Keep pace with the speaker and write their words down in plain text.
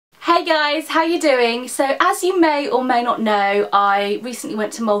Hey guys, how you doing? So as you may or may not know, I recently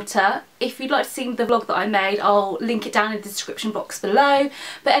went to Malta. If you'd like to see the vlog that I made, I'll link it down in the description box below.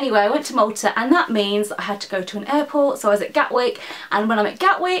 But anyway, I went to Malta and that means that I had to go to an airport, so I was at Gatwick, and when I'm at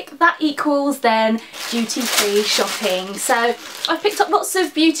Gatwick, that equals then duty-free shopping. So I picked up lots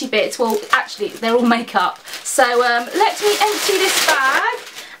of beauty bits. Well, actually, they're all makeup. So let me empty this bag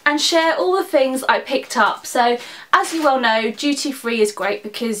and share all the things I picked up. So as you well know, duty free is great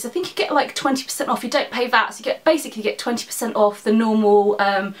because I think you get like 20% off. You don't pay VAT, so you basically get 20% off the normal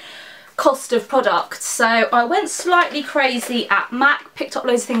cost of products. So I went slightly crazy at MAC, picked up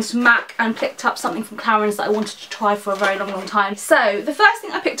loads of things from MAC and picked up something from Clarins that I wanted to try for a very long time. So the first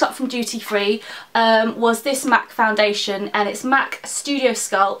thing I picked up from duty free was this MAC foundation, and it's MAC Studio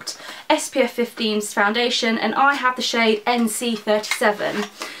Sculpt SPF 15 foundation, and I have the shade NC37.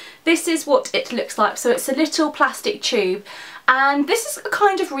 This is what it looks like. So it's a little plastic tube, and this is a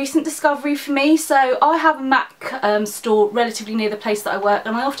kind of recent discovery for me. So I have a MAC store relatively near the place that I work,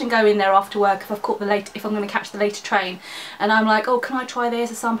 and I often go in there after work if I'm going to catch the later train, and I'm like, oh, can I try this,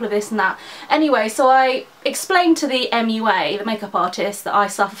 a sample of this and that. Anyway, so I explained to the MUA, the makeup artist, that I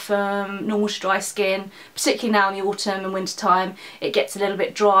suffer from normal to dry skin, particularly now in the autumn and winter time. It gets a little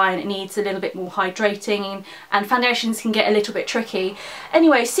bit dry and it needs a little bit more hydrating, and foundations can get a little bit tricky.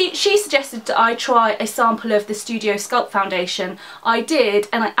 Anyway, she suggested that I try a sample of the Studio Sculpt foundation. I did,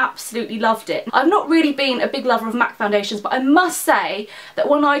 and I absolutely loved it. I've not really been a big lover of MAC foundations, but I must say that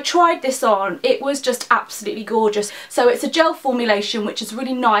when I tried this on, it was just absolutely gorgeous. So it's a gel formulation, which is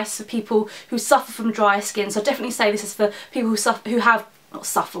really nice for people who suffer from dry skin. So I definitely say this is for people who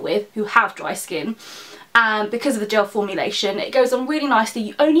have dry skin. And because of the gel formulation, it goes on really nicely.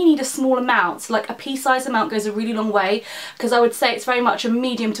 You only need a small amount, so like a pea size amount goes a really long way, because I would say it's very much a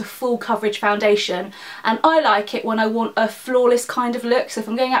medium to full coverage foundation, and I like it when I want a flawless kind of look. So if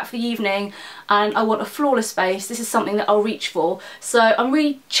I'm going out for the evening and I want a flawless face, this is something that I'll reach for. So I'm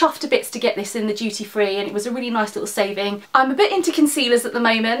really chuffed to bits to get this in the duty free, and it was a really nice little saving. I'm a bit into concealers at the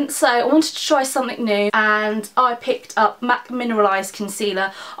moment, so I wanted to try something new, and I picked up MAC Mineralised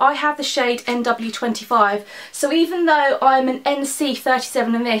Concealer. I have the shade NW25. So even though I'm an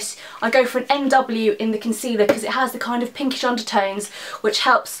NC37 in this, I go for an NW in the concealer because it has the kind of pinkish undertones, which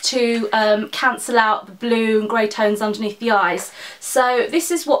helps to cancel out the blue and grey tones underneath the eyes. So this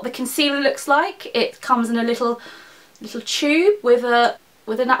is what the concealer looks like. It comes in a little tube with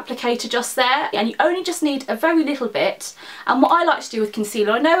an applicator just there, and you only just need a very little bit. And what I like to do with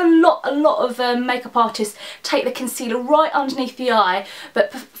concealer, I know a lot of makeup artists take the concealer right underneath the eye,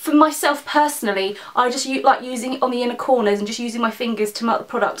 but for myself personally, I just like using it on the inner corners and just using my fingers to melt the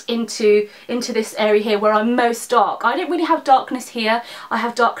product into this area here where I'm most dark. I don't really have darkness here, I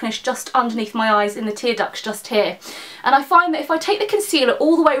have darkness just underneath my eyes in the tear ducts just here. And I find that if I take the concealer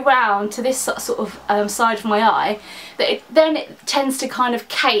all the way round to this sort of side of my eye, that then it tends to kind of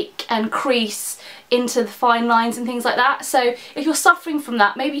cake and crease into the fine lines and things like that. So if you're suffering from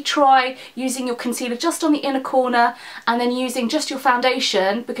that, maybe try using your concealer just on the inner corner and then using just your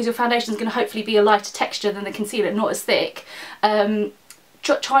foundation, because your foundation is going to hopefully be a lighter texture than the concealer, not as thick.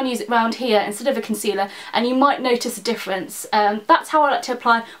 Try and use it round here instead of a concealer, and you might notice a difference. That's how I like to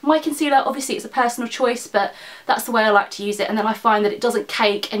apply my concealer. Obviously it's a personal choice, but that's the way I like to use it, and then I find that it doesn't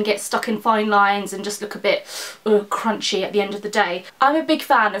cake and get stuck in fine lines and just look a bit crunchy at the end of the day. I'm a big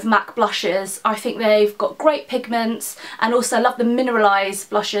fan of MAC blushes. I think they've got great pigments, and also I love the mineralised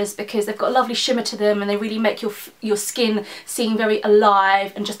blushes because they've got a lovely shimmer to them and they really make your skin seem very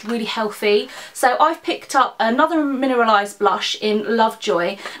alive and just really healthy. So I've picked up another mineralised blush in Lovejoy.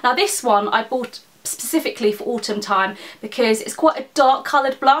 Now this one I bought specifically for autumn time because it's quite a dark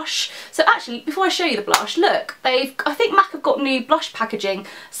coloured blush. So actually, before I show you the blush, look, I think MAC have got new blush packaging.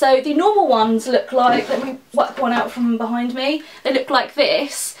 So the normal ones look like, let me whack one out from behind me, they look like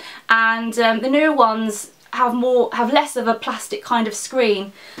this, and the newer ones have less of a plastic kind of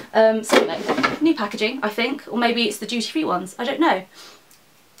screen. So no, new packaging I think, or maybe it's the duty free ones, I don't know.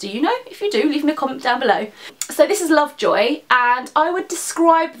 Do you know? If you do, leave me a comment down below. So this is Lovejoy, and I would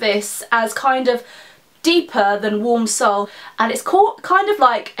describe this as kind of deeper than Warm Soul, and it's kind of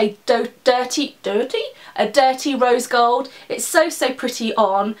like a dirty rose gold. It's so pretty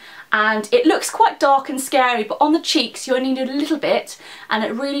on, and it looks quite dark and scary, but on the cheeks you only need a little bit, and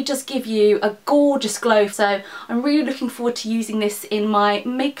it really does give you a gorgeous glow. So I'm really looking forward to using this in my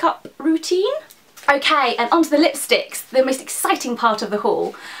makeup routine. Okay, and onto the lipsticks, the most exciting part of the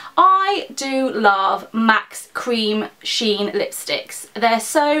haul. I do love MAC's Cream Sheen lipsticks. They're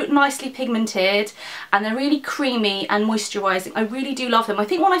so nicely pigmented and they're really creamy and moisturising. I really do love them. I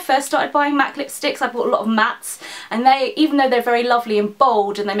think when I first started buying MAC lipsticks, I bought a lot of mattes, and they, even though they're very lovely and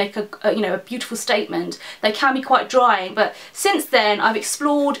bold and they make a you know, a beautiful statement, they can be quite drying. But since then I've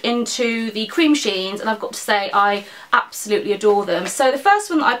explored into the Cream Sheens, and I've got to say I absolutely adore them. So the first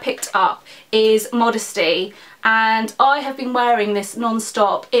one that I picked up is Modesty, and I have been wearing this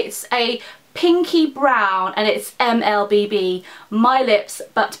non-stop. It's a pinky brown and it's MLBB, My Lips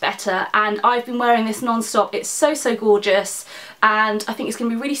But Better, and I've been wearing this non-stop. It's so gorgeous, and I think it's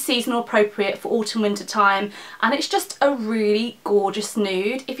going to be really seasonal appropriate for autumn winter time, and it's just a really gorgeous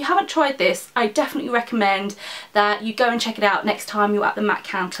nude. If you haven't tried this, I definitely recommend that you go and check it out next time you're at the MAC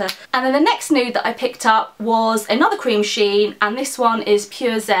counter. And then the next nude that I picked up was another Cream Sheen, and this one is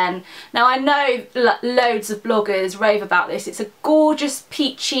Pure Zen. Now I know loads of bloggers rave about this. It's a gorgeous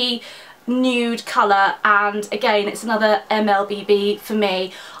peachy nude colour, and again it's another MLBB for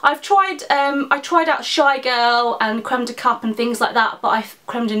me. I tried out Shy Girl and Creme de Cup and things like that, but I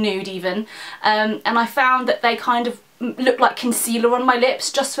creme de nude even, and I found that they kind of look like concealer on my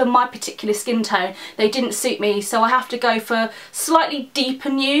lips just for my particular skin tone. They didn't suit me, so I have to go for slightly deeper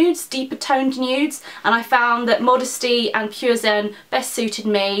nudes, deeper toned nudes, and I found that Modesty and Pure Zen best suited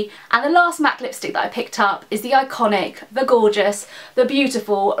me. And the last MAC lipstick that I picked up is the iconic, the gorgeous, the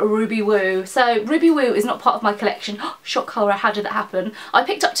beautiful Ruby Woo. So Ruby Woo is not part of my collection. Shock horror, how did that happen? I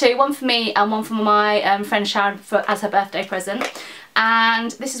picked up two, one for me and one for my friend Sharon as her birthday present.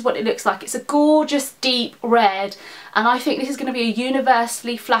 And this is what it looks like. It's a gorgeous deep red, and I think this is going to be a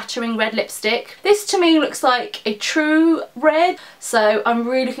universally flattering red lipstick. This to me looks like a true red, so I'm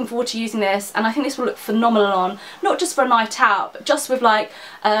really looking forward to using this, and I think this will look phenomenal on, not just for a night out, but just with like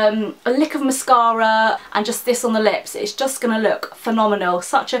a lick of mascara and just this on the lips. It's just going to look phenomenal.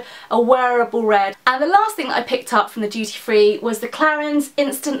 Such a wearable red. And the last thing that I picked up from the duty free was the Clarins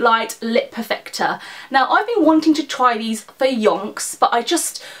Instant Light Lip Perfector. Now I've been wanting to try these for yonks, but I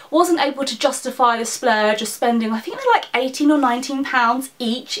just wasn't able to justify the splurge of spending, I think they're like £18 or £19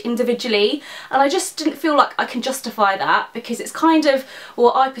 each individually, and I just didn't feel like I can justify that, because it's kind of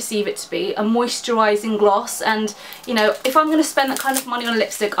what I perceive it to be, a moisturising gloss, and you know, if I'm going to spend that kind of money on a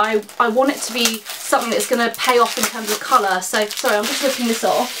lipstick, I want it to be something that's going to pay off in terms of colour. So sorry, I'm just ripping this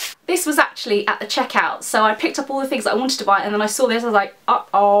off. This was actually at the checkout, so I picked up all the things that I wanted to buy, and then I saw this, I was like,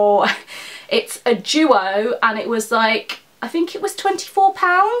 uh-oh. It's a duo, and it was like, I think it was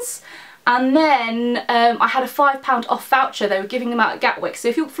 £24, and then I had a £5 off voucher. They were giving them out at Gatwick, so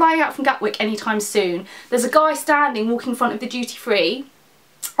if you're flying out from Gatwick anytime soon, there's a guy standing walking in front of the duty free,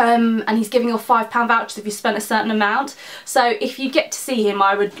 and he's giving you a £5 voucher if you spent a certain amount. So if you get to see him,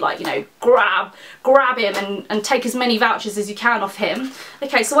 I would, like, you know, grab him and take as many vouchers as you can off him.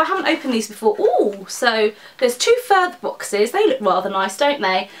 Okay, so I haven't opened these before. Ooh, so there's two further boxes. They look rather nice, don't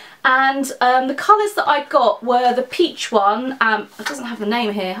they? And the colours that I got were the peach one. It doesn't have the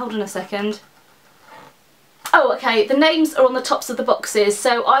name here, hold on a second. Oh, okay, the names are on the tops of the boxes.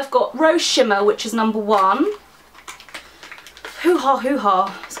 So I've got Rose Shimmer, which is number 1. Hoo-ha,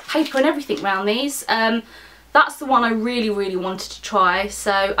 hoo-ha. There's paper and everything around these. That's the one I really wanted to try.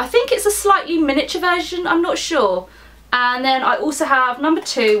 So I think it's a slightly miniature version, I'm not sure. And then I also have number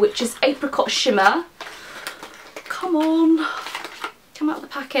 2, which is Apricot Shimmer. Come on. Come out of the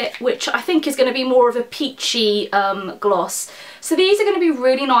packet, which I think is going to be more of a peachy gloss. So these are going to be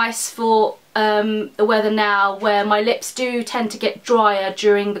really nice for the weather now, where my lips do tend to get drier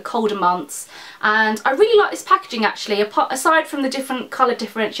during the colder months. And I really like this packaging actually. Aside from the different colour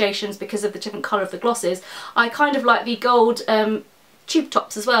differentiations because of the different colour of the glosses, I kind of like the gold tube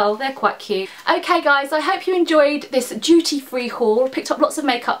tops as well. They're quite cute. Okay guys, I hope you enjoyed this duty-free haul. Picked up lots of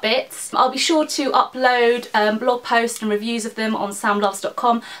makeup bits. I'll be sure to upload blog posts and reviews of them on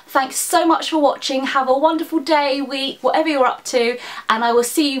samloves.com. Thanks so much for watching. Have a wonderful day, week, whatever you're up to, and I will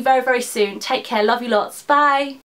see you very soon. Take care. Love you lots. Bye.